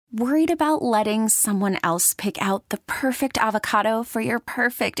Worried about letting someone else pick out the perfect avocado for your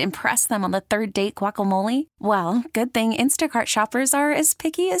perfect impress them on the third date guacamole? Well, good thing Instacart shoppers are as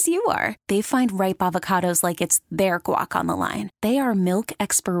picky as you are. They find ripe avocados like it's their guac on the line. They are milk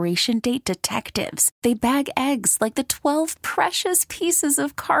expiration date detectives. They bag eggs like the 12 precious pieces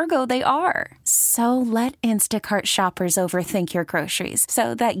of cargo they are. So let Instacart shoppers overthink your groceries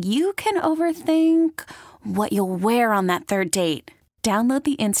so that you can overthink what you'll wear on that third date. Download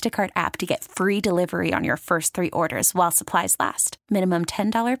the Instacart app to get free delivery on your first 3 orders while supplies last. Minimum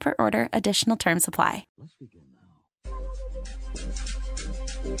 $10 per order. Additional terms apply. Let's begin now.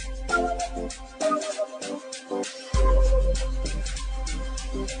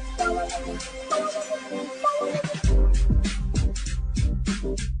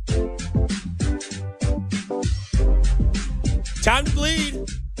 Time to bleed.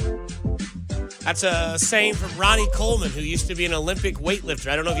 That's a saying from Ronnie Coleman, who used to be an Olympic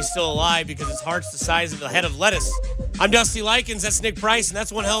weightlifter. I don't know if he's still alive because his heart's the size of the head of lettuce. I'm Dusty Likens. That's Nick Price, and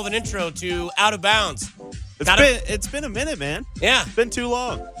that's one hell of an intro to Out of Bounds. It's been a minute, man. Yeah. It's been too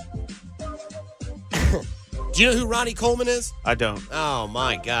long. Do you know who Ronnie Coleman is? I don't. Oh,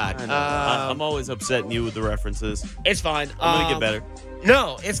 my God. I know. I'm always upsetting you with the references. It's fine. I'm going to get better.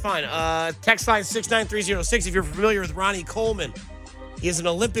 No, it's fine. Text line 69306 if you're familiar with Ronnie Coleman. He is an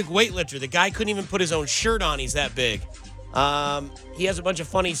Olympic weightlifter. The guy couldn't even put his own shirt on. He's that big. He has a bunch of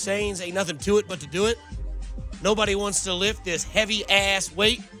funny sayings. Ain't nothing to it but to do it. Nobody wants to lift this heavy-ass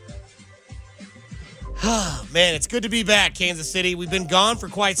weight. Man, it's good to be back, Kansas City. We've been gone for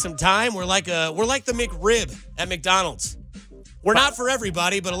quite some time. We're like the McRib at McDonald's. We're not for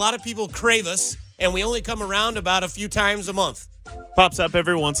everybody, but a lot of people crave us, and we only come around about a few times a month. Pops up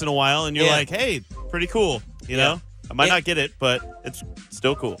every once in a while, and you're like, hey, pretty cool, you know? I might not get it, but it's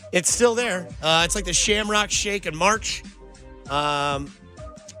still cool. It's still there. It's like the Shamrock Shake in March.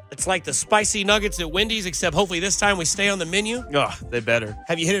 It's like the spicy nuggets at Wendy's, except hopefully this time we stay on the menu. Oh, they better.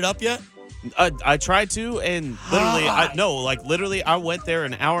 Have you hit it up yet? I tried to, and literally, I went there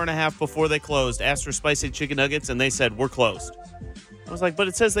an hour and a half before they closed, asked for spicy chicken nuggets, and they said, we're closed. I was like, but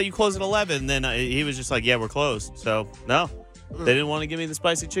it says that you close at 11. And then he was just like, yeah, we're closed. So, no, they didn't want to give me the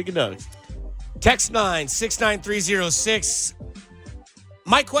spicy chicken nuggets. Text 69306.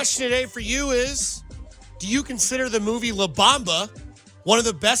 My question today for you is, do you consider the movie La Bamba one of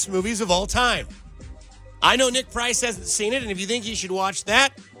the best movies of all time? I know Nick Price hasn't seen it, and if you think you should watch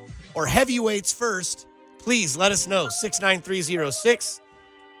that or Heavyweights first, please let us know. 69306.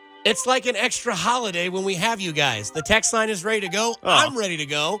 It's like an extra holiday when we have you guys. The text line is ready to go. Oh. I'm ready to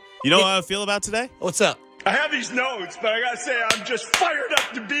go. You know how I feel about today? What's up? I have these notes, but I gotta say I'm just fired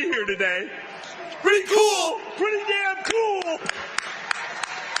up to be here today. Pretty cool. Pretty damn cool. Woo! You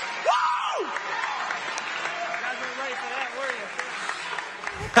guys weren't ready for that,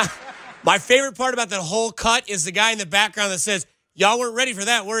 were you? My favorite part about that whole cut is the guy in the background that says, y'all weren't ready for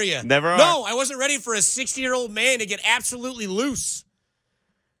that, were you? Never are. No, I wasn't ready for a 60-year-old man to get absolutely loose.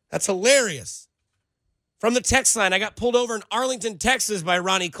 That's hilarious. From the text line, I got pulled over in Arlington, Texas by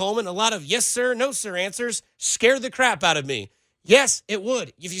Ronnie Coleman. A lot of yes, sir, no, sir answers scared the crap out of me. Yes, it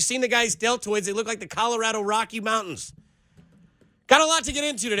would. If you've seen the guy's deltoids, they look like the Colorado Rocky Mountains. Got a lot to get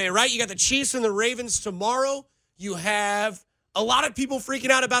into today, right? You got the Chiefs and the Ravens tomorrow. You have a lot of people freaking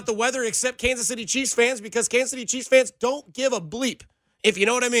out about the weather except Kansas City Chiefs fans because Kansas City Chiefs fans don't give a bleep, if you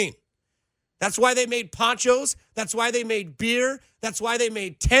know what I mean. That's why they made ponchos. That's why they made beer. That's why they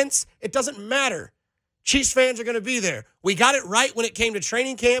made tents. It doesn't matter. Chiefs fans are going to be there. We got it right when it came to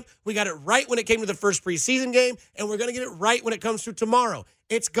training camp. We got it right when it came to the first preseason game. And we're going to get it right when it comes to tomorrow.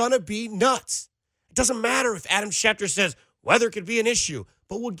 It's going to be nuts. It doesn't matter if Adam Schefter says weather could be an issue,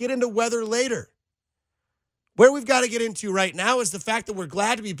 but we'll get into weather later. Where we've got to get into right now is the fact that we're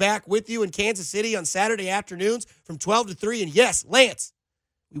glad to be back with you in Kansas City on Saturday afternoons from 12 to 3. And yes, Lance,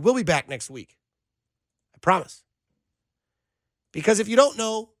 we will be back next week. I promise. Because if you don't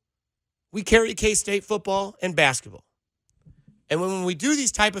know, we carry K-State football and basketball. And when we do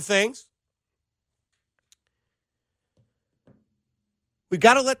these type of things, we've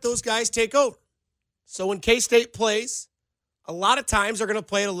got to let those guys take over. So when K-State plays, a lot of times they're going to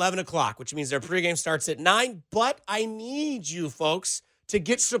play at 11 o'clock, which means their pregame starts at 9. But I need you folks to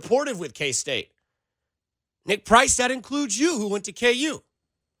get supportive with K-State. Nick Price, that includes you who went to KU.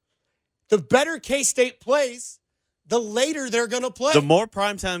 The better K-State plays, the later they're going to play. The more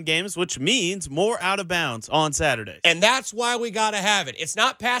primetime games, which means more out of bounds on Saturdays. And that's why we got to have it. It's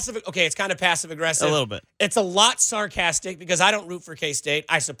not passive. Okay, it's kind of passive-aggressive. A little bit. It's a lot sarcastic because I don't root for K-State.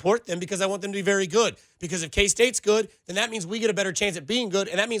 I support them because I want them to be very good. Because if K-State's good, then that means we get a better chance at being good,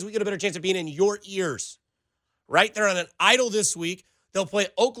 and that means we get a better chance at being in your ears. Right? They're on an idle this week. They'll play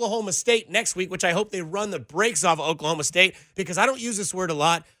Oklahoma State next week, which I hope they run the brakes off of Oklahoma State because I don't use this word a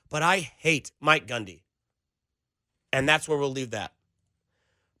lot, but I hate Mike Gundy. And that's where we'll leave that.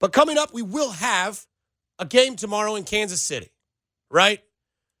 But coming up, we will have a game tomorrow in Kansas City, right?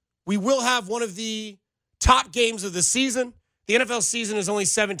 We will have one of the top games of the season. The NFL season is only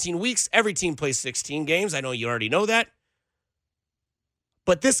 17 weeks. Every team plays 16 games. I know you already know that.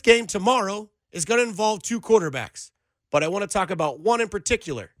 But this game tomorrow is going to involve two quarterbacks. But I want to talk about one in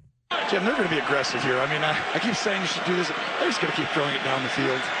particular. Jim, they're going to be aggressive here. I mean, I keep saying you should do this. They're just going to keep throwing it down the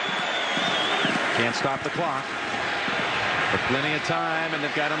field. Can't stop the clock. For plenty of time, and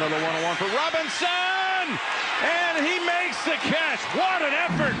they've got another one-on-one for Robinson! And he makes the catch. What an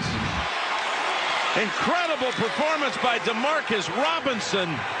effort! Incredible performance by DeMarcus Robinson.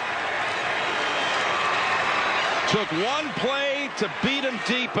 Took one play to beat him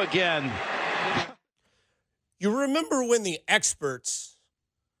deep again. You remember when the experts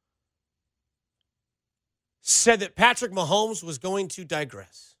said that Patrick Mahomes was going to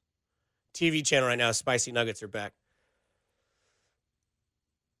digress? TV channel right now, Spicy Nuggets are back.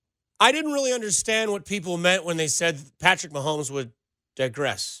 I didn't really understand what people meant when they said Patrick Mahomes would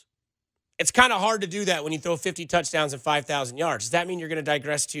digress. It's kind of hard to do that when you throw 50 touchdowns and 5,000 yards. Does that mean you're going to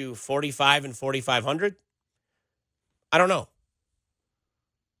digress to 45 and 4,500? I don't know.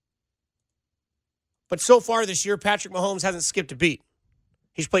 But so far this year, Patrick Mahomes hasn't skipped a beat.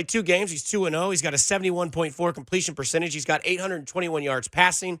 He's played 2 games. He's 2-0. He's got a 71.4 completion percentage. He's got 821 yards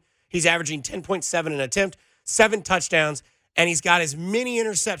passing. He's averaging 10.7 an attempt, 7 touchdowns, and he's got as many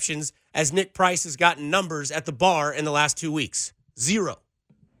interceptions as Nick Price has gotten numbers at the bar in the last 2 weeks. 0.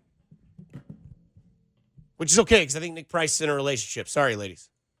 Which is okay, because I think Nick Price is in a relationship. Sorry, ladies.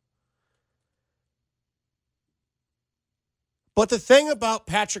 But the thing about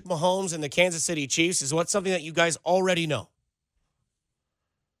Patrick Mahomes and the Kansas City Chiefs is what's something that you guys already know.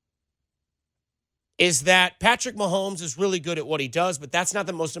 Is that Patrick Mahomes is really good at what he does, but that's not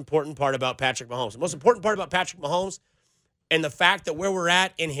the most important part about Patrick Mahomes. The most important part about Patrick Mahomes and the fact that where we're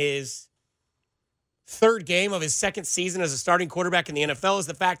at in his 3rd game of his 2nd season as a starting quarterback in the NFL is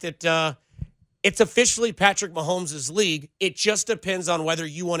the fact that it's officially Patrick Mahomes' league. It just depends on whether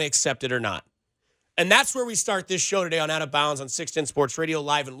you want to accept it or not. And that's where we start this show today on Out of Bounds on 610 Sports Radio,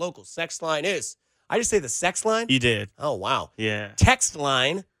 live and local. Sex line is, I just say the sex line? You did. Oh, wow. Yeah. Text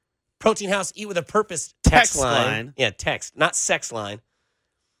line, Protein House, Eat with a Purpose text line. Yeah, text, not sex line.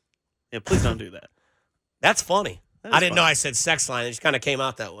 Yeah, please don't do that. That's funny. That I is didn't know funny. I said sex line. It just kind of came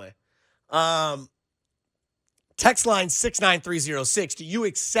out that way. Text line 69306. Do you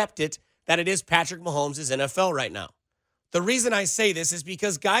accept it that it is Patrick Mahomes' NFL right now? The reason I say this is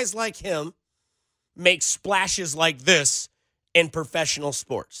because guys like him make splashes like this in professional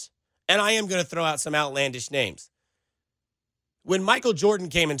sports. And I am going to throw out some outlandish names. When Michael Jordan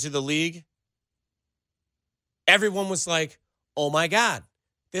came into the league, everyone was like, oh my God,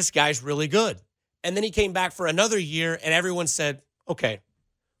 this guy's really good. And then he came back for another year and everyone said, okay,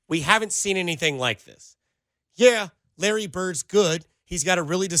 we haven't seen anything like this. Yeah, Larry Bird's good. He's got a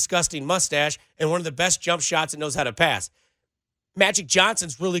really disgusting mustache and one of the best jump shots and knows how to pass. Magic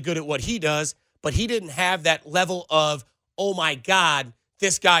Johnson's really good at what he does, but he didn't have that level of, oh my God,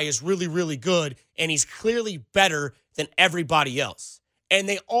 this guy is really, really good, and he's clearly better than everybody else. And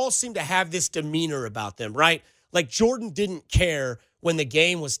they all seem to have this demeanor about them, right? Like Jordan didn't care when the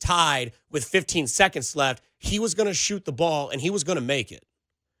game was tied with 15 seconds left. He was going to shoot the ball, and he was going to make it.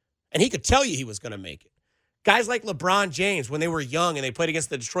 And he could tell you he was going to make it. Guys like LeBron James, when they were young and they played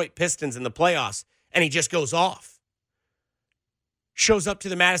against the Detroit Pistons in the playoffs, and he just goes off. Shows up to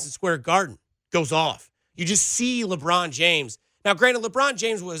the Madison Square Garden, goes off. You just see LeBron James. Now, granted, LeBron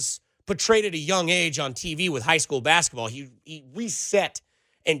James was portrayed at a young age on TV with high school basketball. He reset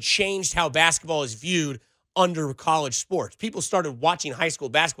and changed how basketball is viewed under college sports. People started watching high school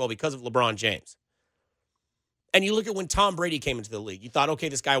basketball because of LeBron James. And you look at when Tom Brady came into the league. You thought, okay,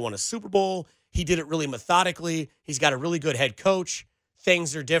 this guy won a Super Bowl. He did it really methodically. He's got a really good head coach.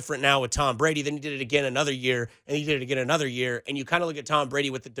 Things are different now with Tom Brady. Then he did it again another year, and he did it again another year. And you kind of look at Tom Brady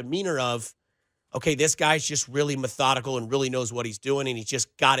with the demeanor of, okay, this guy's just really methodical and really knows what he's doing, and he's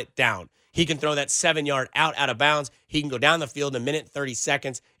just got it down. He can throw that 7-yard out of bounds. He can go down the field in a minute and 30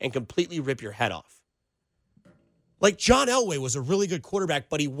 seconds and completely rip your head off. Like John Elway was a really good quarterback,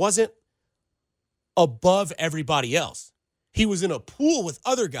 but he wasn't above everybody else. He was in a pool with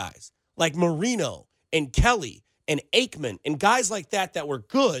other guys like Marino and Kelly and Aikman and guys like that were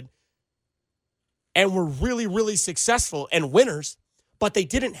good and were really, really successful and winners, but they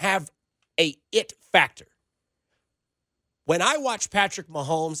didn't have a it factor. When I watch Patrick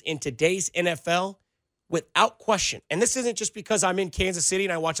Mahomes in today's NFL, without question. And this isn't just because I'm in Kansas City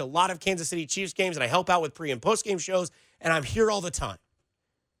and I watch a lot of Kansas City Chiefs games and I help out with pre- and post-game shows, and I'm here all the time.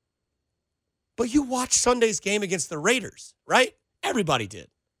 But you watch Sunday's game against the Raiders, right? Everybody did.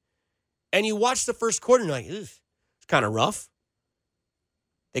 And you watch the first quarter and you're like, it's kind of rough.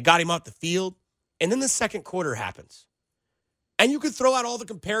 They got him off the field. And then the second quarter happens. And you could throw out all the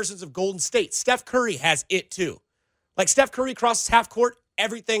comparisons of Golden State. Steph Curry has it too. Like Steph Curry crosses half court,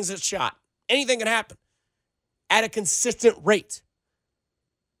 everything's a shot. Anything can happen at a consistent rate.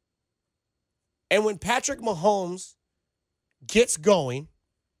 And when Patrick Mahomes gets going,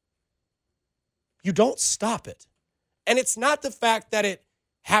 you don't stop it. And it's not the fact that it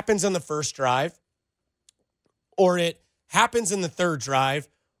happens on the first drive or it happens in the third drive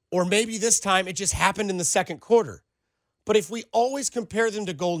or maybe this time it just happened in the second quarter. But if we always compare them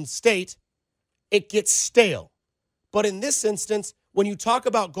to Golden State, it gets stale. But in this instance, when you talk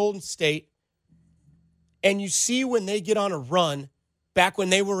about Golden State and you see when they get on a run, back when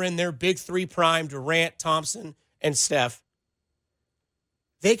they were in their big three prime, Durant, Thompson, and Steph,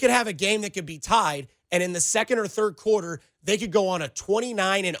 they could have a game that could be tied, and in the second or third quarter, they could go on a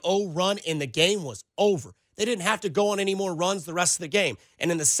 29-0 run, and the game was over. They didn't have to go on any more runs the rest of the game.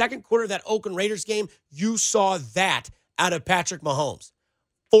 And in the second quarter of that Oakland Raiders game, you saw that out of Patrick Mahomes.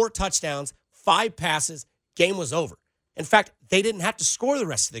 4 touchdowns, 5 passes, game was over. In fact, they didn't have to score the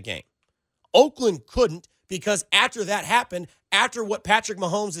rest of the game. Oakland couldn't because after that happened, after what Patrick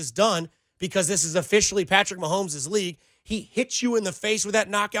Mahomes has done, because this is officially Patrick Mahomes' league, he hits you in the face with that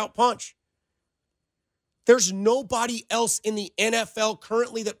knockout punch. There's nobody else in the NFL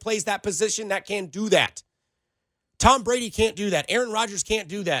currently that plays that position that can do that. Tom Brady can't do that. Aaron Rodgers can't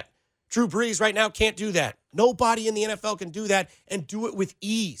do that. Drew Brees right now can't do that. Nobody in the NFL can do that and do it with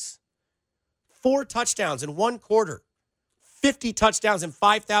ease. 4 touchdowns in 1 quarter. 50 touchdowns and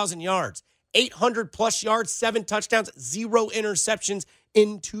 5,000 yards. 800-plus yards, 7 touchdowns, 0 interceptions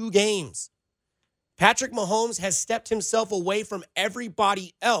in 2 games. Patrick Mahomes has stepped himself away from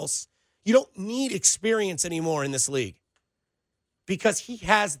everybody else. You don't need experience anymore in this league because he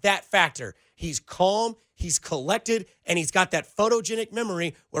has that factor. He's calm, he's collected, and he's got that photogenic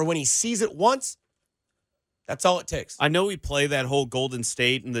memory where when he sees it once, that's all it takes. I know we play that whole Golden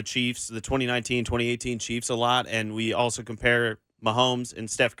State and the Chiefs, the 2019, 2018 Chiefs a lot, and we also compare Mahomes and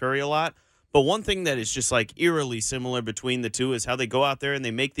Steph Curry a lot. But one thing that is just like eerily similar between the two is how they go out there and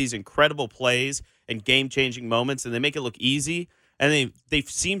they make these incredible plays and game-changing moments, and they make it look easy. And they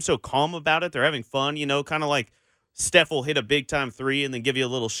seem so calm about it. They're having fun, you know, kind of like Steph will hit a big-time 3 and then give you a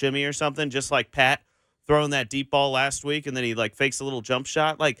little shimmy or something, just like Pat throwing that deep ball last week, and then he, like, fakes a little jump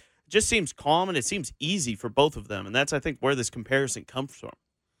shot. Like, it just seems calm, and it seems easy for both of them. And that's, I think, where this comparison comes from.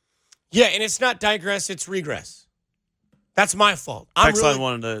 Yeah, and it's not digress, it's regress. That's my fault. Textline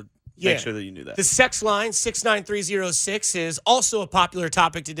wanted to make sure that you knew that. The sex line, 69306, is also a popular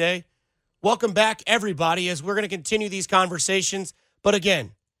topic today. Welcome back, everybody, as we're going to continue these conversations. But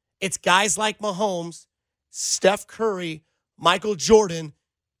again, it's guys like Mahomes, Steph Curry, Michael Jordan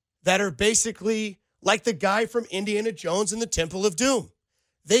that are basically like the guy from Indiana Jones and the Temple of Doom.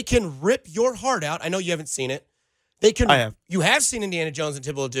 They can rip your heart out. I know you haven't seen it. I have. You have seen Indiana Jones and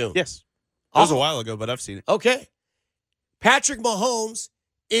Temple of Doom? Yes. That was a while ago, but I've seen it. Okay. Patrick Mahomes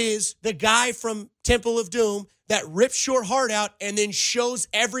is the guy from Temple of Doom that rips your heart out and then shows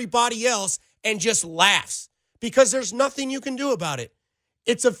everybody else and just laughs because there's nothing you can do about it.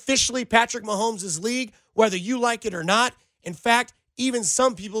 It's officially Patrick Mahomes' league, whether you like it or not. In fact, even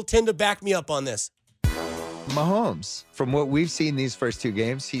some people tend to back me up on this. Mahomes, from what we've seen these first 2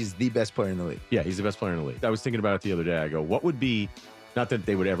 games, he's the best player in the league. Yeah, he's the best player in the league. I was thinking about it the other day. I go, what would be, not that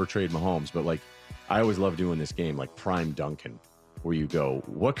they would ever trade Mahomes, but like, I always love doing this game, like Prime Duncan, where you go,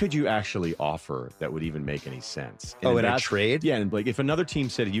 what could you actually offer that would even make any sense? And in a trade? Yeah, and like if another team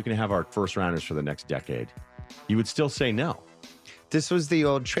said you can have our first rounders for the next decade, you would still say no. This was the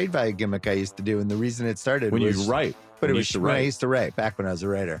old trade value gimmick I used to do, and the reason it started when was... you write. But it was when I used to write, back when I was a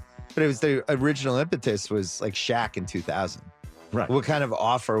writer. But it was the original impetus was like Shaq in 2000. Right. What kind of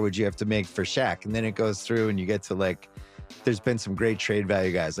offer would you have to make for Shaq? And then it goes through and you get to like, there's been some great trade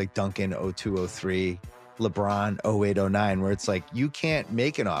value guys like Duncan 0203, LeBron 0809, where it's like, you can't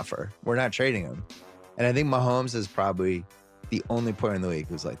make an offer. We're not trading him. And I think Mahomes is probably the only player in the league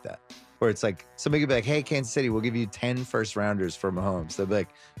who's like that. Where it's like, somebody could be like, hey, Kansas City, we'll give you 10 first rounders for Mahomes. They'll be like,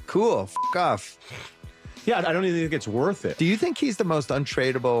 cool, f*** off. Yeah, I don't even think it's worth it. Do you think he's the most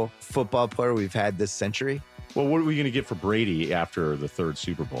untradeable football player we've had this century? Well, what are we going to get for Brady after the 3rd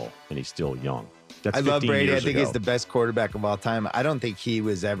Super Bowl? And he's still young. That's I love 15 Brady. I years think ago. he's the best quarterback of all time. I don't think he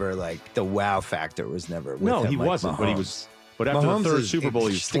was ever like the wow factor was never with No, him he like wasn't. Mahomes. But he was. But after Mahomes the 3rd is Super Bowl,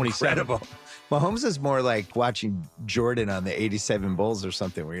 he was just 27. Incredible. Mahomes is more like watching Jordan on the 87 Bulls or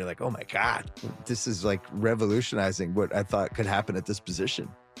something where you're like, oh my God, this is like revolutionizing what I thought could happen at this position.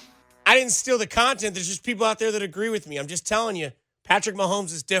 I didn't steal the content. There's just people out there that agree with me. I'm just telling you, Patrick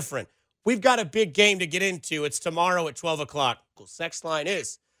Mahomes is different. We've got a big game to get into. It's tomorrow at 12 o'clock. Sex line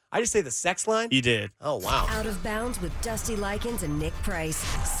is. I just say the sex line? You did. Oh, wow. Out of Bounds with Dusty Likens and Nick Price.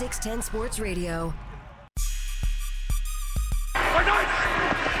 610 Sports Radio.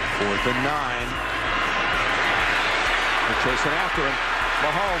 4th and 9. They're chasing after him.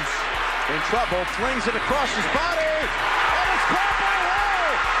 Mahomes in trouble, flings it across his body, and it's caught by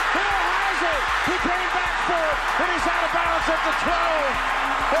Hill. Hill has it. He came back for it, and he's out of bounds at the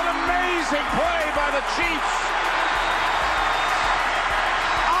 12. An amazing play by the Chiefs.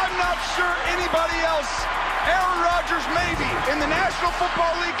 I'm not sure anybody else, Aaron Rodgers maybe, in the National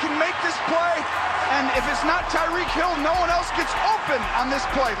Football League can make this play. And if it's not Tyreek Hill, no one else gets open on this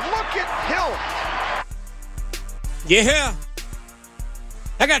play. Look at Hill. Yeah.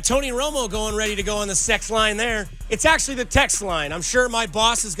 I got Tony Romo going ready to go on the sex line there. It's actually the text line. I'm sure my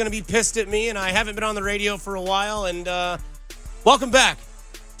boss is going to be pissed at me, and I haven't been on the radio for a while. And welcome back.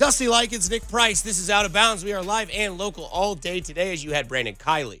 Dusty Likens, Nick Price. This is Out of Bounds. We are live and local all day today, as you had Brandon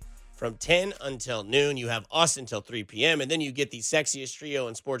Kiley from 10 until noon. You have us until 3 p.m., and then you get the sexiest trio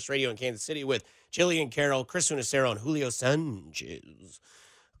in sports radio in Kansas City with Jillian Carroll, Chris Unicero, and Julio Sanchez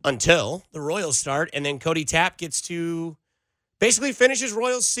until the Royals start. And then Cody Tapp gets to basically finish his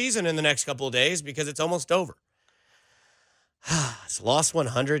Royals season in the next couple of days because it's almost over. It's Lost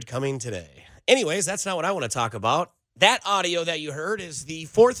 100 coming today. Anyways, that's not what I want to talk about. That audio that you heard is the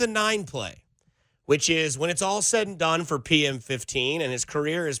 4th and 9 play, which is when it's all said and done for PM15 and his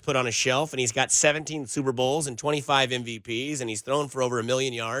career is put on a shelf and he's got 17 Super Bowls and 25 MVPs and he's thrown for over 1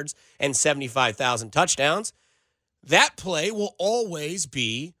 million yards and 75,000 touchdowns. That play will always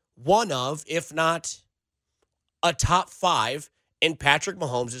be one of, if not a top 5 in Patrick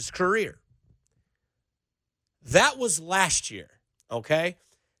Mahomes' career. That was last year, okay?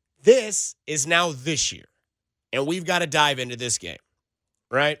 This is now this year, and we've got to dive into this game,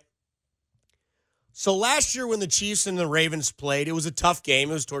 right? So last year when the Chiefs and the Ravens played, it was a tough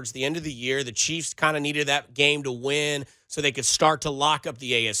game. It was towards the end of the year. The Chiefs kind of needed that game to win so they could start to lock up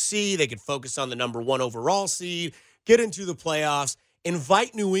the AFC. They could focus on the number 1 overall seed, get into the playoffs,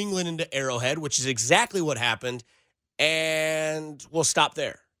 invite New England into Arrowhead, which is exactly what happened, and we'll stop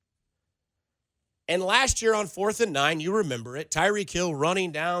there. And last year on 4th and 9, you remember it, Tyreek Hill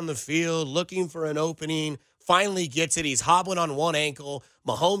running down the field, looking for an opening, finally gets it. He's hobbling on one ankle.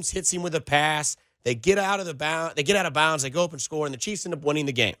 Mahomes hits him with a pass. They get out of bounds. They go up and score, and the Chiefs end up winning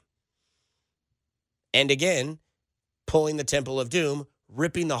the game. And again, pulling the Temple of Doom,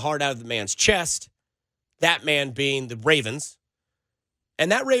 ripping the heart out of the man's chest, that man being the Ravens.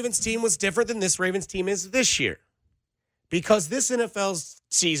 And that Ravens team was different than this Ravens team is this year. Because this NFL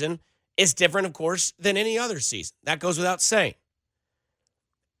season is different, of course, than any other season. That goes without saying.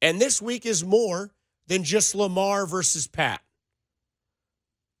 And this week is more than just Lamar versus Pat.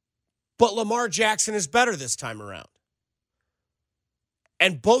 But Lamar Jackson is better this time around.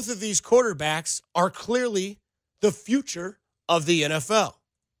 And both of these quarterbacks are clearly the future of the NFL.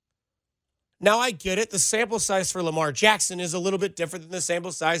 Now, I get it. The sample size for Lamar Jackson is a little bit different than the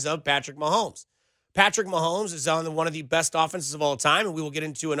sample size of Patrick Mahomes. Patrick Mahomes is on one of the best offenses of all time, and we will get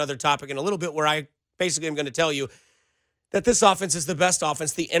into another topic in a little bit where I basically am going to tell you that this offense is the best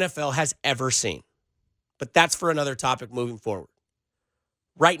offense the NFL has ever seen. But that's for another topic moving forward.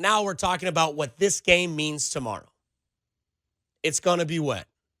 Right now, we're talking about what this game means tomorrow. It's going to be wet.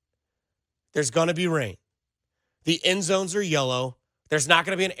 There's going to be rain. The end zones are yellow. There's not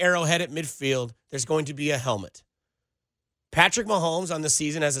going to be an arrowhead at midfield. There's going to be a helmet. Patrick Mahomes on the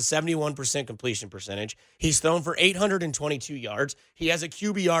season has a 71% completion percentage. He's thrown for 822 yards. He has a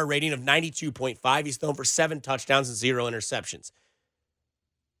QBR rating of 92.5. He's thrown for 7 touchdowns and 0 interceptions.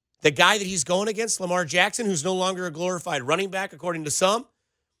 The guy that he's going against, Lamar Jackson, who's no longer a glorified running back, according to some,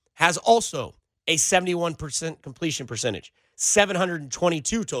 has also a 71% completion percentage,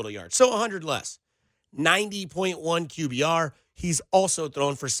 722 total yards, so 100 less. 90.1 QBR. He's also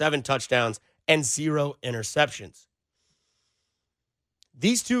thrown for 7 touchdowns and 0 interceptions.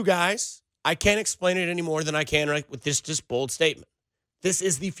 These two guys, I can't explain it any more than I can with this just bold statement. This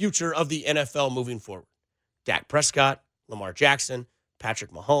is the future of the NFL moving forward. Dak Prescott, Lamar Jackson,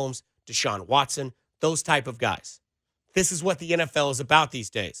 Patrick Mahomes, Deshaun Watson, those type of guys. This is what the NFL is about these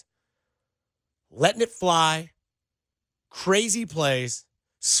days. Letting it fly, crazy plays,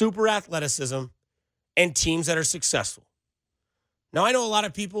 super athleticism, and teams that are successful. Now, I know a lot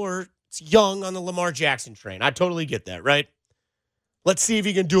of people are young on the Lamar Jackson train. I totally get that, right? Let's see if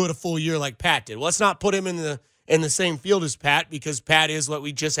he can do it a full year like Pat did. Let's not put him in the same field as Pat because Pat is what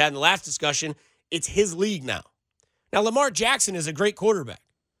we just had in the last discussion. It's his league now. Now, Lamar Jackson is a great quarterback.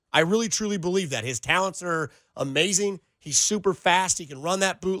 I really, truly believe that. His talents are amazing. He's super fast. He can run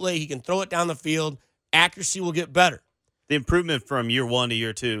that bootleg. He can throw it down the field. Accuracy will get better. The improvement from year 1 to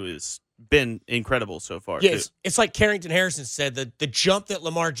year 2 has been incredible so far. Yes, it's like Carrington Harrison said, the jump that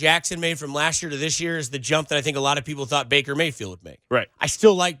Lamar Jackson made from last year to this year is the jump that I think a lot of people thought Baker Mayfield would make. Right. I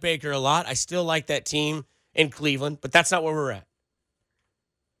still like Baker a lot. I still like that team in Cleveland, but that's not where we're at.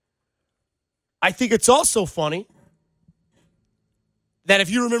 I think it's also funny that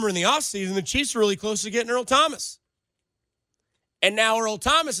if you remember in the offseason, the Chiefs were really close to getting Earl Thomas. And now Earl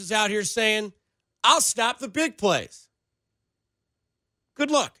Thomas is out here saying, I'll stop the big plays.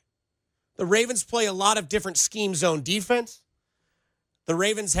 Good luck. The Ravens play a lot of different scheme zone defense. The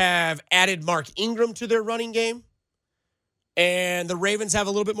Ravens have added Mark Ingram to their running game. And the Ravens have a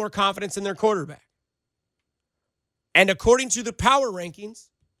little bit more confidence in their quarterback. And according to the power rankings,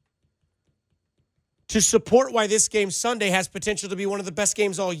 to support why this game Sunday has potential to be one of the best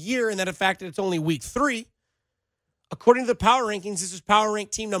games all year, and that the fact that it's only week 3, according to the power rankings, this is power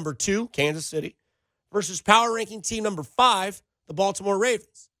ranked team number 2, Kansas City, versus power ranking team number 5, the Baltimore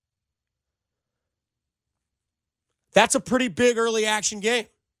Ravens. That's a pretty big early action game.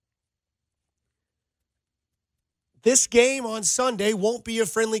 This game on Sunday won't be a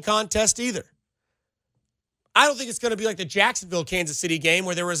friendly contest either. I don't think it's going to be like the Jacksonville-Kansas City game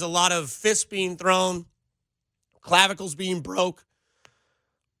where there was a lot of fists being thrown, clavicles being broke,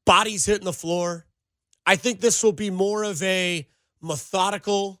 bodies hitting the floor. I think this will be more of a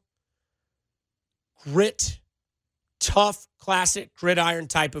methodical, grit, tough, classic gridiron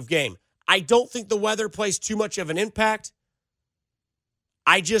type of game. I don't think the weather plays too much of an impact.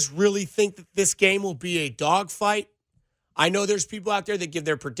 I just really think that this game will be a dogfight. I know there's people out there that give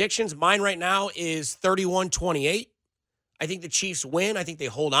their predictions. Mine right now is 31-28. I think the Chiefs win. I think they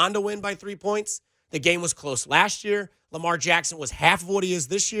hold on to win by 3 points. The game was close last year. Lamar Jackson was half of what he is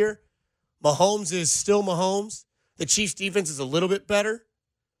this year. Mahomes is still Mahomes. The Chiefs' defense is a little bit better.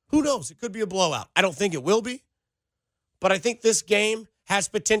 Who knows? It could be a blowout. I don't think it will be. But I think this game has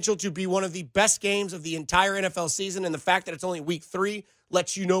potential to be one of the best games of the entire NFL season. And the fact that it's only week 3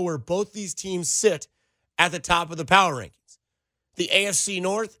 lets you know where both these teams sit at the top of the power rankings. The AFC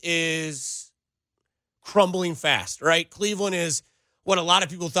North is crumbling fast, right? Cleveland is what a lot of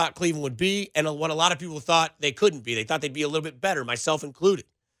people thought Cleveland would be and what a lot of people thought they couldn't be. They thought they'd be a little bit better, myself included.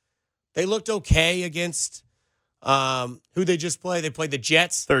 They looked okay against who they just played. They played the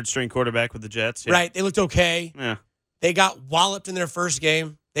Jets. Third string quarterback with the Jets. Yeah. Right. They looked okay. Yeah. They got walloped in their first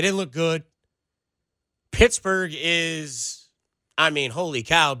game. They didn't look good. Pittsburgh is, holy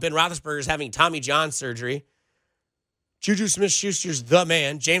cow. Ben Roethlisberger is having Tommy John surgery. Juju Smith-Schuster's the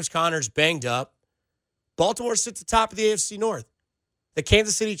man. James Conner's banged up. Baltimore sits atop of the AFC North. The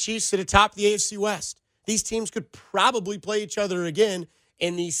Kansas City Chiefs sit atop the AFC West. These teams could probably play each other again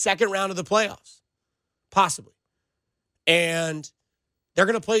in the second round of the playoffs. Possibly. And they're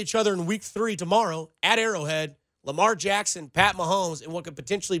going to play each other in week 3 tomorrow at Arrowhead. Lamar Jackson, Pat Mahomes, in what could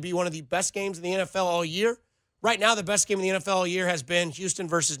potentially be one of the best games in the NFL all year. Right now, the best game in the NFL all year has been Houston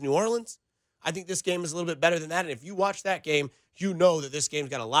versus New Orleans. I think this game is a little bit better than that. And if you watch that game, you know that this game's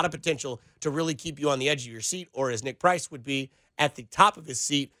got a lot of potential to really keep you on the edge of your seat, or as Nick Price would be, at the top of his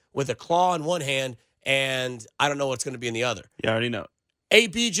seat with a claw in one hand, and I don't know what's going to be in the other. Yeah, I already know.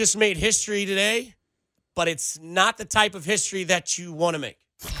 AB just made history today, but it's not the type of history that you want to make.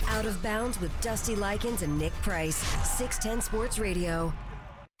 Out of Bounds with Dusty Likens and Nick Price, 610 Sports Radio.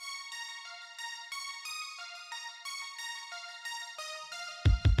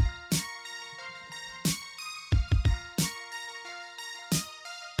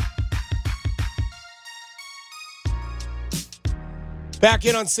 Back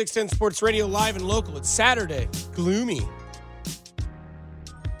in on 610 Sports Radio, live and local. It's Saturday. Gloomy.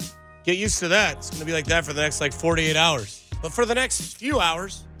 Get used to that. It's going to be like that for the next 48 hours. But for the next few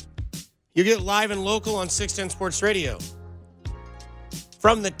hours, you get live and local on 610 Sports Radio.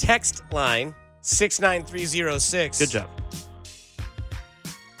 From the text line, 69306. Good job.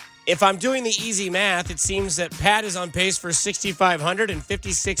 If I'm doing the easy math, it seems that Pat is on pace for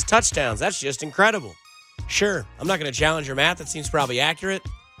 6,556 touchdowns. That's just incredible. Sure, I'm not going to challenge your math. That seems probably accurate.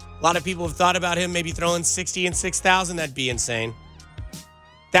 A lot of people have thought about him maybe throwing 60 and 6,000. That'd be insane.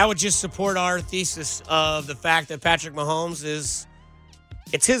 That would just support our thesis of the fact that Patrick Mahomes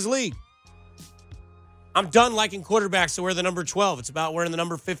it's his league. I'm done liking quarterbacks to wear the number 12. It's about wearing the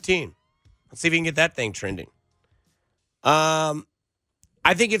number 15. Let's see if we can get that thing trending.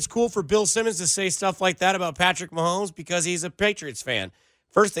 I think it's cool for Bill Simmons to say stuff like that about Patrick Mahomes because he's a Patriots fan.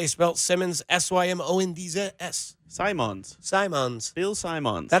 First, they spelled Simmons S-Y-M-O-N-D-Z-S. Simons. Bill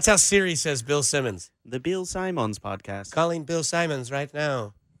Simons. That's how Siri says Bill Simmons. The Bill Simons podcast. Calling Bill Simons right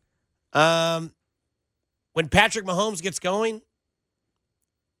now. When Patrick Mahomes gets going,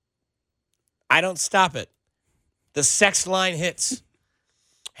 I don't stop it. The sex line hits.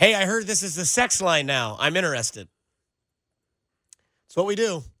 Hey, I heard this is the sex line now. I'm interested. It's what we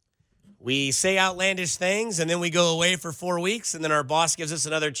do. We say outlandish things, and then we go away for 4 weeks, and then our boss gives us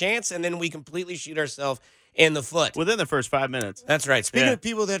another chance, and then we completely shoot ourselves in the foot. Within the first 5 minutes. That's right. Speaking of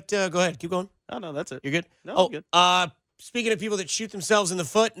people that, go ahead, keep going. Oh, no, that's it. You're good? No, I'm good. Speaking of people that shoot themselves in the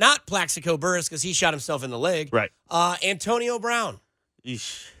foot, not Plaxico Burress because he shot himself in the leg. Right. Antonio Brown.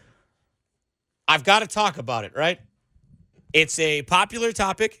 Eesh. I've got to talk about it, right? It's a popular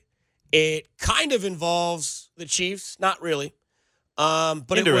topic. It kind of involves the Chiefs. Not really.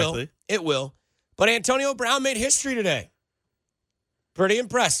 But indirectly. It will. But Antonio Brown made history today. Pretty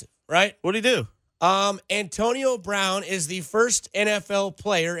impressive, right? What'd he do? Antonio Brown is the first NFL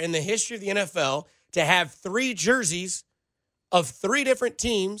player in the history of the NFL to have 3 jerseys of 3 different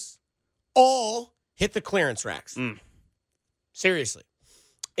teams all hit the clearance racks. Seriously.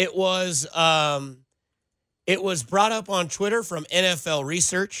 It was brought up on Twitter from NFL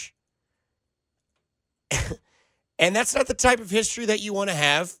Research. And that's not the type of history that you want to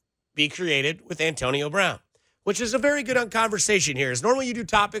have be created with Antonio Brown, which is a very good conversation here. Is normally you do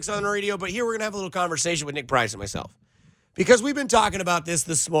topics on the radio, but here we're going to have a little conversation with Nick Price and myself. Because we've been talking about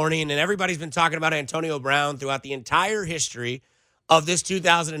this morning, and everybody's been talking about Antonio Brown throughout the entire history of this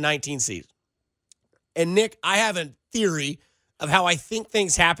 2019 season. And, Nick, I have a theory of how I think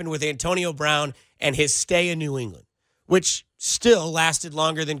things happened with Antonio Brown and his stay in New England, which still lasted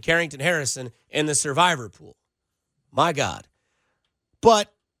longer than Carrington Harrison in the survivor pool. My God. But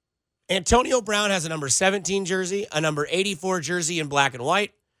Antonio Brown has a number 17 jersey, a number 84 jersey in black and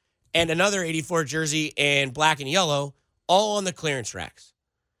white, and another 84 jersey in black and yellow, all on the clearance racks.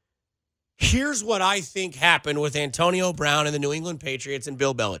 Here's what I think happened with Antonio Brown and the New England Patriots and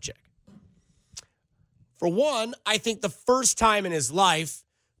Bill Belichick. For one, I think the first time in his life,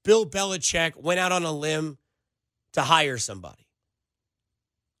 Bill Belichick went out on a limb to hire somebody.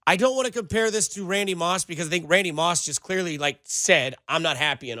 I don't want to compare this to Randy Moss because I think Randy Moss just clearly said, I'm not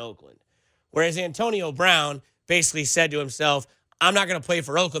happy in Oakland. Whereas Antonio Brown basically said to himself, I'm not going to play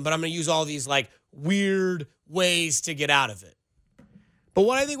for Oakland, but I'm going to use all these weird ways to get out of it. But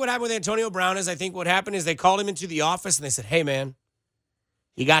what I think what happened with Antonio Brown is I think what happened is they called him into the office and they said, hey, man,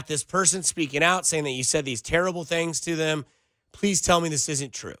 you got this person speaking out saying that you said these terrible things to them. Please tell me this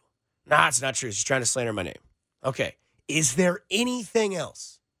isn't true. Nah, it's not true. She's trying to slander my name. Okay. Is there anything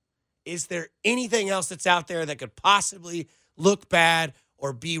else? Is there anything else that's out there that could possibly look bad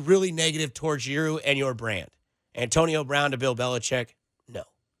or be really negative towards you and your brand? Antonio Brown to Bill Belichick? No,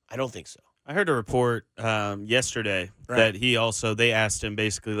 I don't think so. I heard a report yesterday that they asked him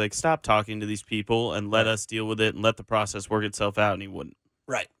basically stop talking to these people and let us deal with it and let the process work itself out, and he wouldn't.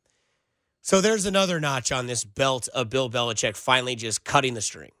 Right. So there's another notch on this belt of Bill Belichick finally just cutting the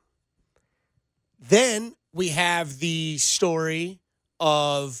string. Then we have the story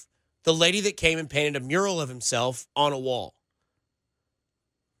of the lady that came and painted a mural of himself on a wall.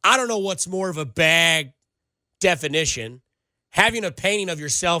 I don't know what's more of a bad definition, having a painting of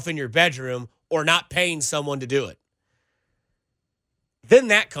yourself in your bedroom or not paying someone to do it. Then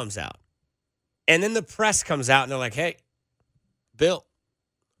that comes out. And then the press comes out and they're like, hey, Bill,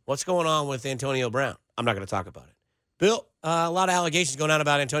 what's going on with Antonio Brown? I'm not going to talk about it. Bill, a lot of allegations going on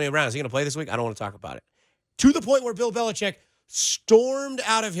about Antonio Brown. Is he going to play this week? I don't want to talk about it. To the point where Bill Belichick stormed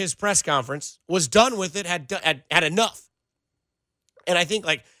out of his press conference, was done with it, had enough. And I think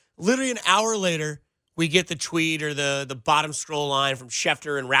literally an hour later, we get the tweet or the bottom scroll line from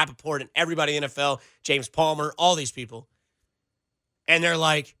Schefter and Rappaport and everybody in the NFL, James Palmer, all these people. And they're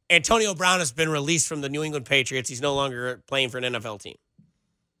like, Antonio Brown has been released from the New England Patriots. He's no longer playing for an NFL team.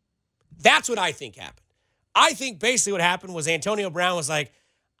 That's what I think happened. I think basically what happened was Antonio Brown was like,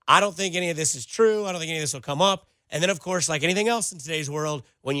 I don't think any of this is true. I don't think any of this will come up. And then, of course, like anything else in today's world,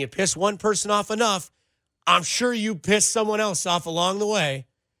 when you piss one person off enough, I'm sure you piss someone else off along the way.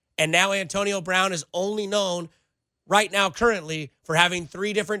 And now Antonio Brown is only known right now currently for having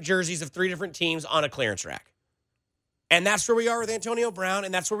 3 different jerseys of 3 different teams on a clearance rack. And that's where we are with Antonio Brown,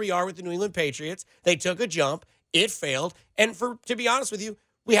 and that's where we are with the New England Patriots. They took a jump. It failed. And to be honest with you,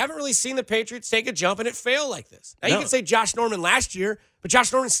 we haven't really seen the Patriots take a jump and it fail like this. Now, you can say Josh Norman last year, but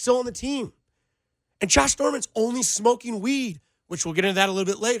Josh Norman's still on the team. And Josh Norman's only smoking weed, which we'll get into that a little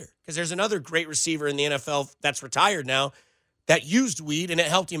bit later, because there's another great receiver in the NFL that's retired now. that used weed, and it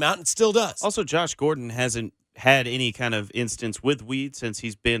helped him out, and still does. Also, Josh Gordon hasn't had any kind of instance with weed since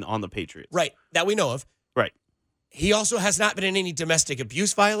he's been on the Patriots. Right, that we know of. Right. He also has not been in any domestic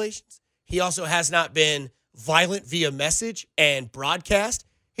abuse violations. He also has not been violent via message and broadcast.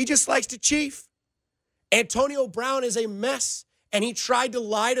 He just likes to chief. Antonio Brown is a mess, and he tried to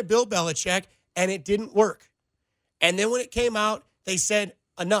lie to Bill Belichick, and it didn't work. And then when it came out, they said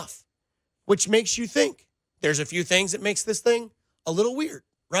enough, which makes you think there's a few things that makes this thing a little weird,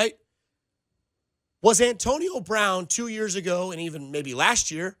 right? Was Antonio Brown 2 years ago, and even maybe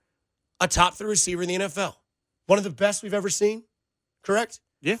last year, a top 3 receiver in the NFL? One of the best we've ever seen, correct?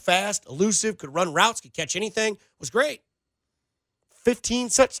 Yeah. Fast, elusive, could run routes, could catch anything, was great. I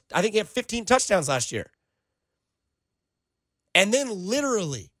think he had 15 touchdowns last year. And then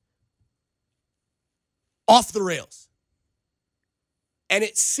literally off the rails. And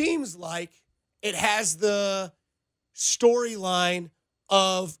it seems like it has the storyline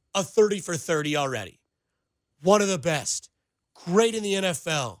of a 30 for 30 already. One of the best. Great in the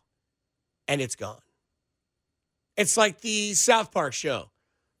NFL. And it's gone. It's like the South Park show.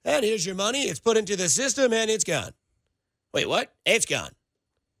 And here's your money. It's put into the system and it's gone. Wait, what? It's gone.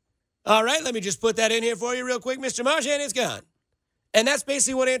 All right, let me just put that in here for you real quick, Mr. Marsh, and it's gone. And that's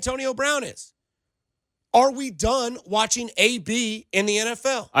basically what Antonio Brown is. Are we done watching AB in the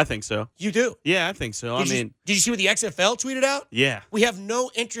NFL? I think so. You do? Yeah, I think so. Did you see what the XFL tweeted out? Yeah. We have no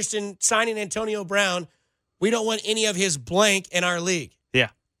interest in signing Antonio Brown. We don't want any of his blank in our league. Yeah.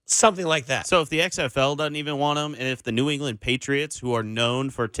 Something like that. So if the XFL doesn't even want him, and if the New England Patriots, who are known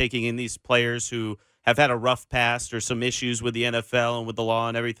for taking in these players who have had a rough past or some issues with the NFL and with the law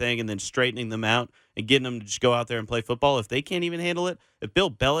and everything, and then straightening them out and getting them to just go out there and play football, if they can't even handle it, if Bill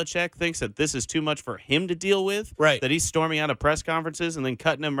Belichick thinks that this is too much for him to deal with, right, that he's storming out of press conferences and then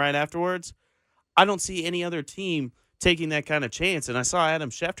cutting them right afterwards, I don't see any other team taking that kind of chance. And I saw Adam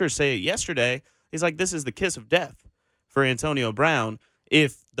Schefter say it yesterday. He's like, this is the kiss of death for Antonio Brown.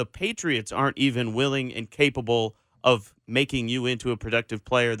 If the Patriots aren't even willing and capable of making you into a productive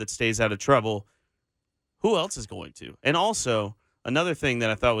player that stays out of trouble, who else is going to? And also, another thing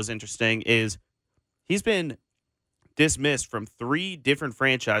that I thought was interesting is he's been dismissed from 3 different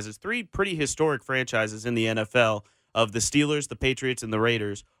franchises, 3 pretty historic franchises in the NFL, of the Steelers, the Patriots, and the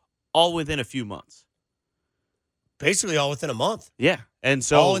Raiders, all within a few months. Basically all within a month. Yeah. And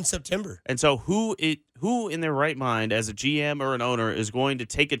so all in September. And so who in their right mind as a GM or an owner is going to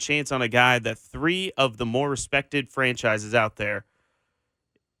take a chance on a guy that 3 of the more respected franchises out there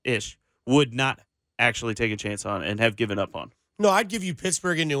would not actually take a chance on and have given up on? No, I'd give you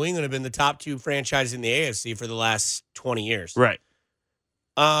Pittsburgh and New England have been the top 2 franchises in the AFC for the last 20 years. Right.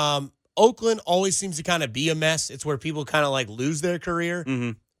 Oakland always seems to kind of be a mess. It's where people kind of like lose their career.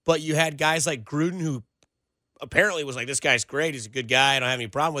 Mm-hmm. But you had guys like Gruden who apparently was like, this guy's great. He's a good guy. I don't have any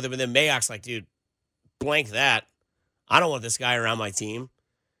problem with him. And then Mayock's like, dude, blank that. I don't want this guy around my team.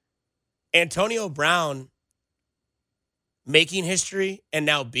 Antonio Brown making history and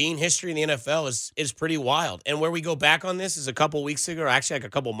now being history in the NFL is pretty wild. And where we go back on this is a couple weeks ago, or actually like a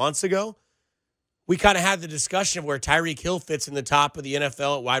couple months ago, we kind of had the discussion of where Tyreek Hill fits in the top of the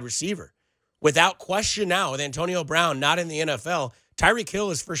NFL at wide receiver. Without question now, with Antonio Brown not in the NFL, Tyreek Hill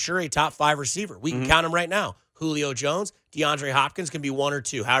is for sure a top 5 receiver. We can count him right now. Julio Jones, DeAndre Hopkins can be 1 or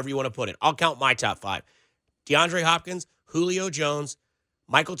 2, however you want to put it. I'll count my top 5. DeAndre Hopkins, Julio Jones,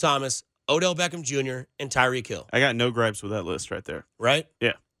 Michael Thomas, Odell Beckham Jr., and Tyreek Hill. I got no gripes with that list right there. Right?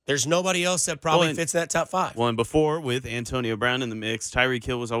 Yeah. There's nobody else that probably fits that top 5. Well, and before, with Antonio Brown in the mix, Tyreek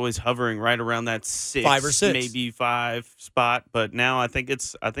Hill was always hovering right around that 6, 5 or 6, maybe 5 spot. But now I think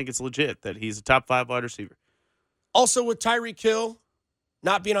it's legit that he's a top 5 wide receiver. Also, with Tyreek Hill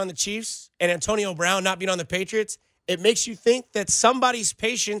not being on the Chiefs and Antonio Brown not being on the Patriots, it makes you think that somebody's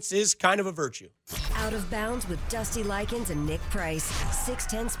patience is kind of a virtue. Out of Bounds with Dusty Likens and Nick Price,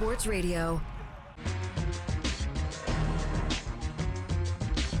 610 Sports Radio.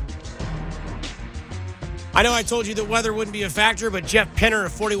 I know I told you that weather wouldn't be a factor, but Jeff Penner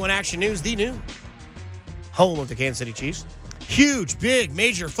of 41 Action News, the new home of the Kansas City Chiefs. Huge, big,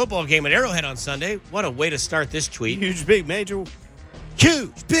 major football game at Arrowhead on Sunday. What a way to start this tweet. Huge, big, major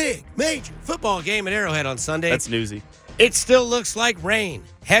football game at Arrowhead on Sunday. That's newsy. It still looks like rain.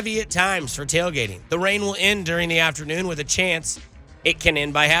 Heavy at times for tailgating. The rain will end during the afternoon with a chance it can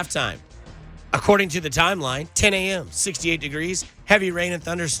end by halftime. According to the timeline, 10 a.m., 68 degrees, heavy rain and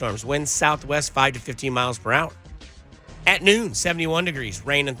thunderstorms, winds southwest 5 to 15 miles per hour. At noon, 71 degrees,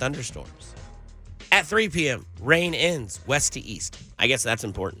 rain and thunderstorms. At 3 p.m., rain ends west to east. I guess that's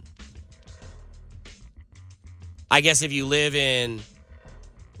important. I guess if you live in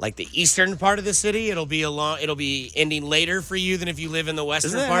like the eastern part of the city, it'll be ending later for you than if you live in the western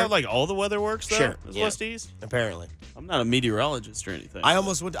Isn't that part. how like all the weather works though? Sure. Is Yeah. West East? Apparently. I'm not a meteorologist or anything.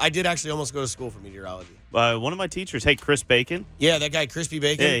 I did actually almost go to school for meteorology. One of my teachers, hey, Chris Bacon. Yeah, that guy Crispy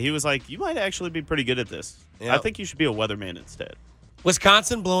Bacon. Yeah, he was like, you might actually be pretty good at this. Yeah. I think you should be a weatherman instead.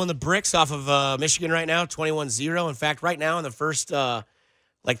 Wisconsin blowing the bricks off of Michigan right now, 21-0. In fact, right now in the first 3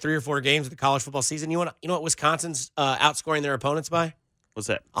 or 4 games of the college football season, you know what Wisconsin's outscoring their opponents by? What's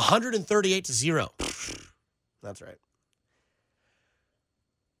that? 138-0. That's right.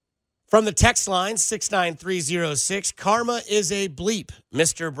 From the text line, 69306, karma is a bleep,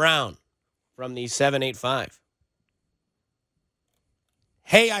 Mr. Brown, from the 785.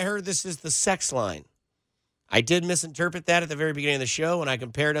 Hey, I heard this is the sex line. I did misinterpret that at the very beginning of the show when I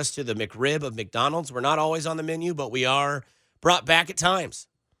compared us to the McRib of McDonald's. We're not always on the menu, but we are brought back at times.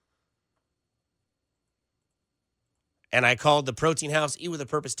 And I called the Protein House E with a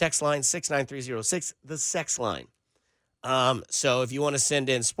Purpose text line, 69306, the sex line. So if you want to send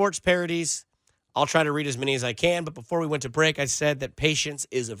in sports parodies, I'll try to read as many as I can. But before we went to break, I said that patience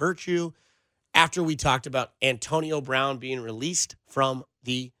is a virtue after we talked about Antonio Brown being released from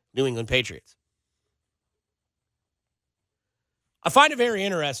the New England Patriots. I find it very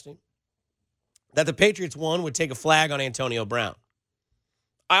interesting that the Patriots, one, would take a flag on Antonio Brown.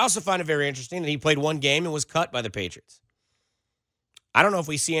 I also find it very interesting that he played 1 game and was cut by the Patriots. I don't know if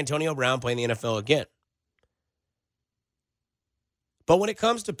we see Antonio Brown play in the NFL again. But when it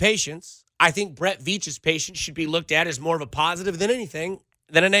comes to patience, I think Brett Veach's patience should be looked at as more of a positive than anything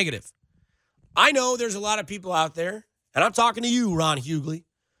than a negative. I know there's a lot of people out there, and I'm talking to you, Ron Hughley,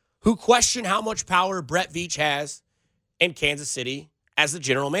 who question how much power Brett Veach has in Kansas City as the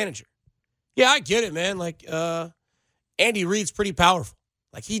general manager. Yeah, I get it, man. Like, Andy Reid's pretty powerful.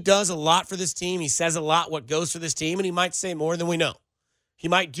 Like, he does a lot for this team. He says a lot what goes for this team, and he might say more than we know. He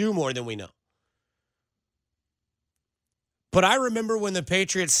might do more than we know. But I remember when the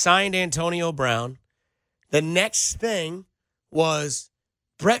Patriots signed Antonio Brown, the next thing was,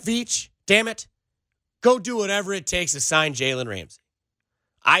 Brett Veach, damn it, go do whatever it takes to sign Jalen Ramsey.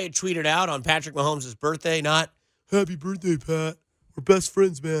 I had tweeted out on Patrick Mahomes' birthday, not, happy birthday, Pat. We're best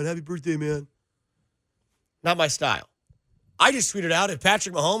friends, man. Happy birthday, man. Not my style. I just tweeted out, if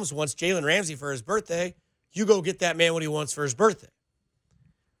Patrick Mahomes wants Jalen Ramsey for his birthday, you go get that man what he wants for his birthday.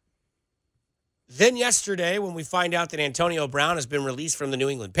 Then yesterday, when we find out that Antonio Brown has been released from the New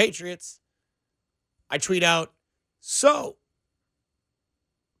England Patriots, I tweet out, so,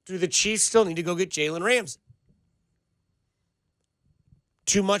 do the Chiefs still need to go get Jalen Ramsey?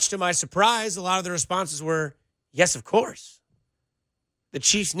 Too much to my surprise, a lot of the responses were, yes, of course. The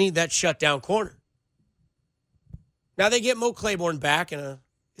Chiefs need that shutdown corner. Now they get Mo Claiborne back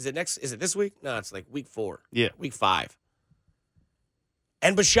is it this week? No, it's like week 4. Yeah. Week 5.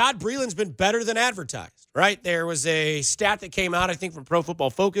 And Bashaud Breeland's been better than advertised, right? There was a stat that came out, I think, from Pro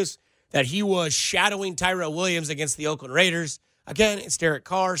Football Focus that he was shadowing Tyrell Williams against the Oakland Raiders. Again, it's Derek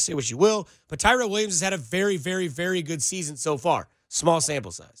Carr, say what you will, but Tyrell Williams has had a very, very, very good season so far. Small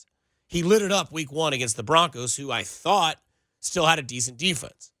sample size. He lit it up week 1 against the Broncos, who I thought still had a decent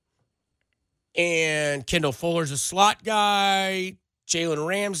defense. And Kendall Fuller's a slot guy. Jalen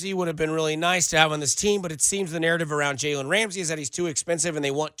Ramsey would have been really nice to have on this team, but it seems the narrative around Jalen Ramsey is that he's too expensive and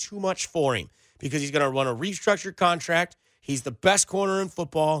they want too much for him because he's going to run a restructured contract. He's the best corner in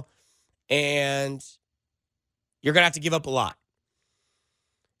football, and you're going to have to give up a lot.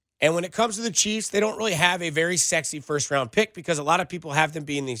 And when it comes to the Chiefs, they don't really have a very sexy first-round pick because a lot of people have them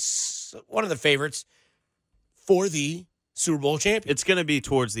being one of the favorites for the Super Bowl champion. It's going to be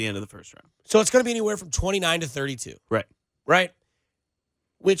towards the end of the first round. So it's going to be anywhere from 29 to 32. Right?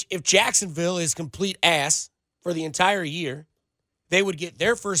 Which, if Jacksonville is complete ass for the entire year, they would get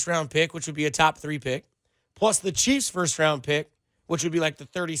their first-round pick, which would be a top 3 pick, plus the Chiefs' first-round pick, which would be like the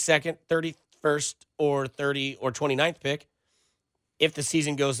 32nd, 31st, or 30 or 29th pick, if the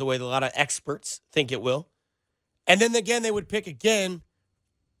season goes the way that a lot of experts think it will. And then again, they would pick again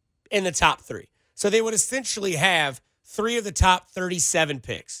in the top 3. So they would essentially have 3 of the top 37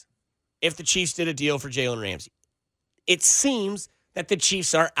 picks if the Chiefs did a deal for Jalen Ramsey. It seems that the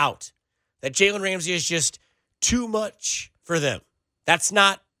Chiefs are out, that Jalen Ramsey is just too much for them. That's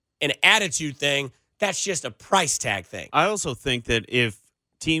not an attitude thing. That's just a price tag thing. I also think that if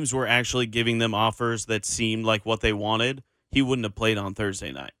teams were actually giving them offers that seemed like what they wanted, he wouldn't have played on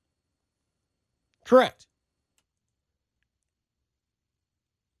Thursday night. Correct.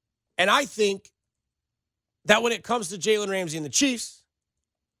 And I think that when it comes to Jalen Ramsey and the Chiefs,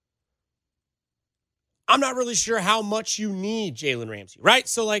 I'm not really sure how much you need Jalen Ramsey, right?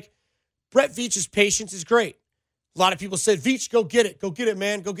 So, like, Brett Veach's patience is great. A lot of people said, Veach, go get it. Go get it,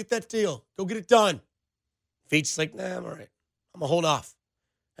 man. Go get that deal. Go get it done. Veach's like, nah, I'm all right. I'm going to hold off.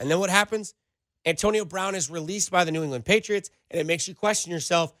 And then what happens? Antonio Brown is released by the New England Patriots, and it makes you question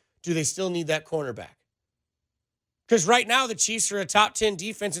yourself, do they still need that cornerback? Because right now, the Chiefs are a top 10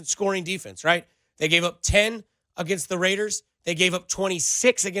 defense and scoring defense, right? They gave up 10 against the Raiders. They gave up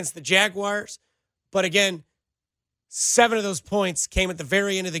 26 against the Jaguars. But again, 7 of those points came at the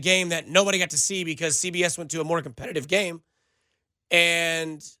very end of the game that nobody got to see because CBS went to a more competitive game.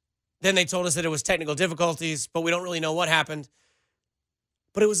 And then they told us that it was technical difficulties, but we don't really know what happened.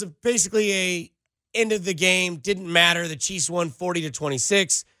 But it was basically a end of the game. Didn't matter. The Chiefs won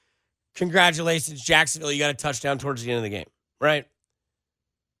 40-26. Congratulations, Jacksonville. You got a touchdown towards the end of the game, right?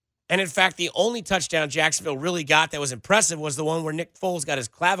 And in fact, the only touchdown Jacksonville really got that was impressive was the one where Nick Foles got his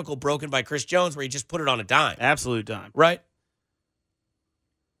clavicle broken by Chris Jones, where he just put it on a dime. Absolute dime. Right?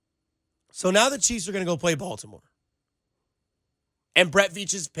 So now the Chiefs are going to go play Baltimore. And Brett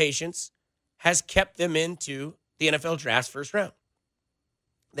Veach's patience has kept them into the NFL draft's first round.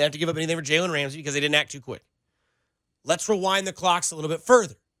 They have to give up anything for Jalen Ramsey because they didn't act too quick. Let's rewind the clocks a little bit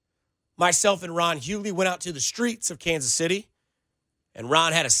further. Myself and Ron Hughley went out to the streets of Kansas City, and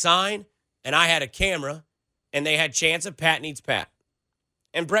Ron had a sign, and I had a camera, and they had chance of Pat needs Pat.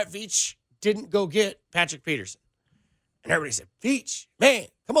 And Brett Veach didn't go get Patrick Peterson. And everybody said, Veach, man,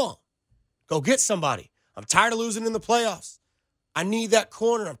 come on. Go get somebody. I'm tired of losing in the playoffs. I need that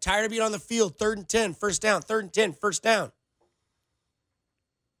corner. I'm tired of being on the field. 3rd and 10, first down. 3rd and 10, first down.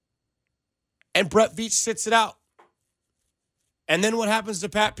 And Brett Veach sits it out. And then what happens to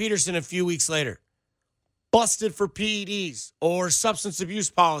Pat Peterson a few weeks later? Busted for PEDs or substance abuse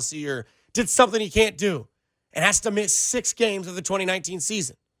policy or did something he can't do and has to miss 6 games of the 2019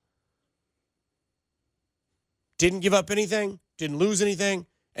 season. Didn't give up anything, didn't lose anything,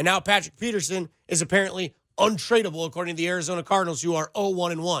 and now Patrick Peterson is apparently untradeable according to the Arizona Cardinals, who are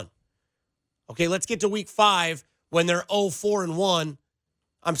 0-1-1. Okay, let's get to week 5 when they're 0-4-1.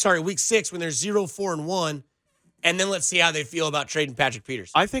 I'm sorry, week 6 when they're 0-4-1. And then let's see how they feel about trading Patrick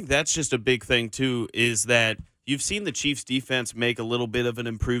Peterson. I think that's just a big thing, too, is that you've seen the Chiefs' defense make a little bit of an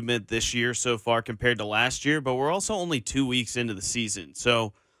improvement this year so far compared to last year, but we're also only 2 weeks into the season.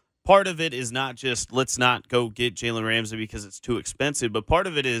 So part of it is not just let's not go get Jalen Ramsey because it's too expensive, but part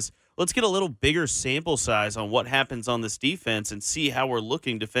of it is let's get a little bigger sample size on what happens on this defense and see how we're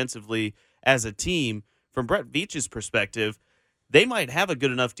looking defensively as a team. From Brett Veach's perspective, they might have a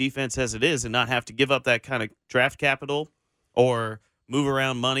good enough defense as it is and not have to give up that kind of draft capital or move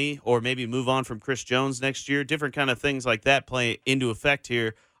around money or maybe move on from Chris Jones next year. Different kind of things like that play into effect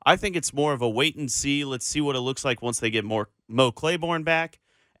here. I think it's more of a wait and see. Let's see what it looks like once they get more Mo Claiborne back.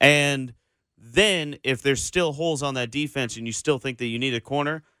 And then if there's still holes on that defense and you still think that you need a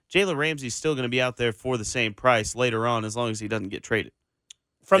corner, Jalen Ramsey's still going to be out there for the same price later on as long as he doesn't get traded.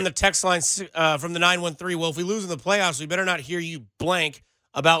 From the text line, from the 913, well, if we lose in the playoffs, we better not hear you blank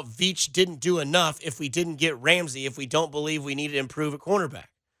about Veach didn't do enough if we didn't get Ramsey, if we don't believe we need to improve at cornerback.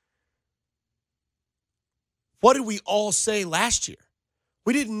 What did we all say last year?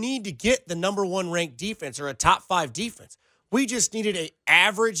 We didn't need to get the number 1 ranked defense or a top 5 defense. We just needed an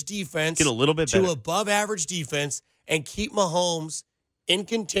average defense get a little bit to better. above average defense and keep Mahomes in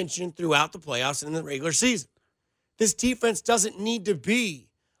contention throughout the playoffs and in the regular season. This defense doesn't need to be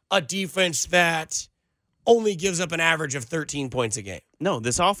a defense that only gives up an average of 13 points a game. No,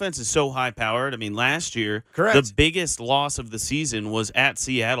 this offense is so high-powered. I mean, last year, Correct. The biggest loss of the season was at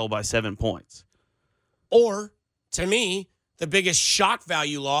Seattle by 7 points. Or, to me, the biggest shock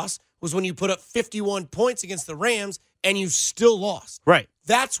value loss was when you put up 51 points against the Rams and you still lost. Right.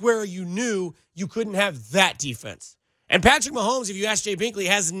 That's where you knew you couldn't have that defense. And Patrick Mahomes, if you ask Jay Binkley,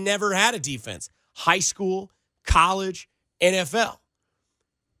 has never had a defense. High school, college, NFL.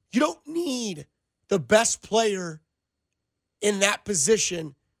 You don't need the best player in that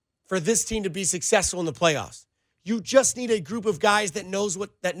position for this team to be successful in the playoffs. You just need a group of guys that know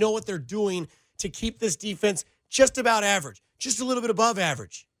what they're doing to keep this defense just about average, just a little bit above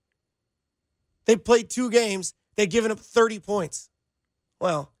average. They played 2 games. They've given up 30 points.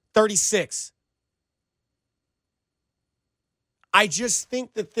 Well, 36. I just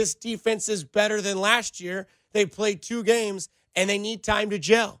think that this defense is better than last year. They played 2 games, and they need time to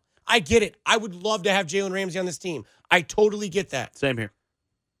gel. I get it. I would love to have Jalen Ramsey on this team. I totally get that. Same here.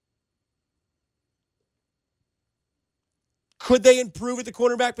 Could they improve at the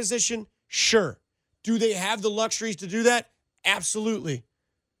cornerback position? Sure. Do they have the luxuries to do that? Absolutely.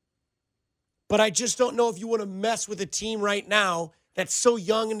 But I just don't know if you want to mess with a team right now that's so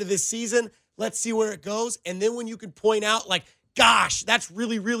young into this season. Let's see where it goes. And then when you can point out, like, gosh, that's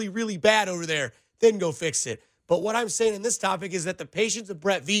really, really, really bad over there, then go fix it. But what I'm saying in this topic is that the patience of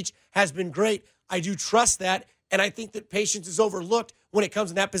Brett Veach has been great. I do trust that, and I think that patience is overlooked when it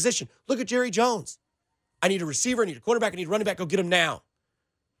comes in that position. Look at Jerry Jones. I need a receiver, I need a quarterback, I need a running back, go get him now.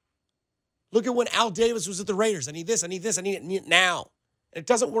 Look at when Al Davis was at the Raiders. I need this, I need it now. And it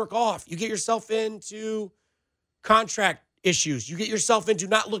doesn't work off. You get yourself into contract issues. You get yourself into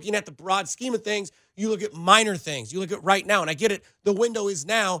not looking at the broad scheme of things. You look at minor things. You look at right now. And I get it. The window is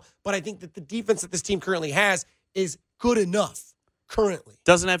now. But I think that the defense that this team currently has is good enough currently.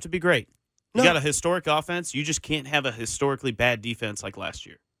 Doesn't have to be great. You No. got a historic offense. You just can't have a historically bad defense like last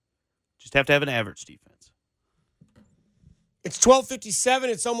year. Just have to have an average defense. It's 12:57.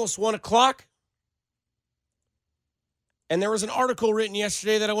 It's almost 1 o'clock. And there was an article written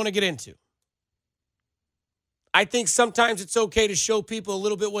yesterday that I want to get into. I think sometimes it's okay to show people a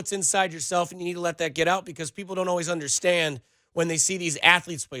little bit what's inside yourself, and you need to let that get out because people don't always understand when they see these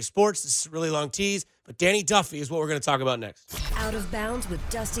athletes play sports. This is a really long tease, but Danny Duffy is what we're going to talk about next. Out of Bounds with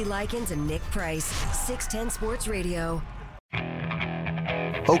Dusty Likens and Nick Price. 610 Sports Radio.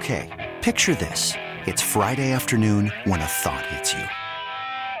 Okay, picture this. It's Friday afternoon when a thought hits you.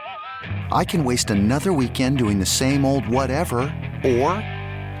 I can waste another weekend doing the same old whatever, or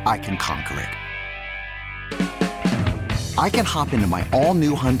I can conquer it. I can hop into my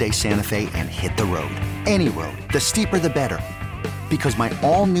all-new Hyundai Santa Fe and hit the road. Any road. The steeper, the better. Because my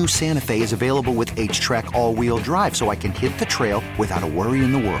all-new Santa Fe is available with H-Track all-wheel drive, so I can hit the trail without a worry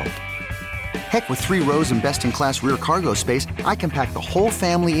in the world. Heck, with 3 rows and best-in-class rear cargo space, I can pack the whole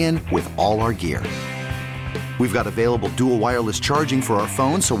family in with all our gear. We've got available dual wireless charging for our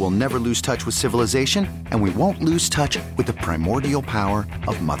phones, so we'll never lose touch with civilization, and we won't lose touch with the primordial power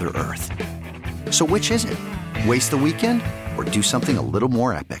of Mother Earth. So which is it? Waste the weekend or do something a little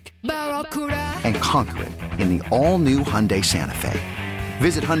more epic? And conquer it in the all-new Hyundai Santa Fe.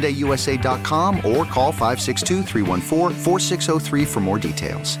 Visit HyundaiUSA.com or call 562-314-4603 for more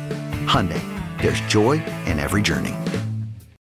details. Hyundai, there's joy in every journey.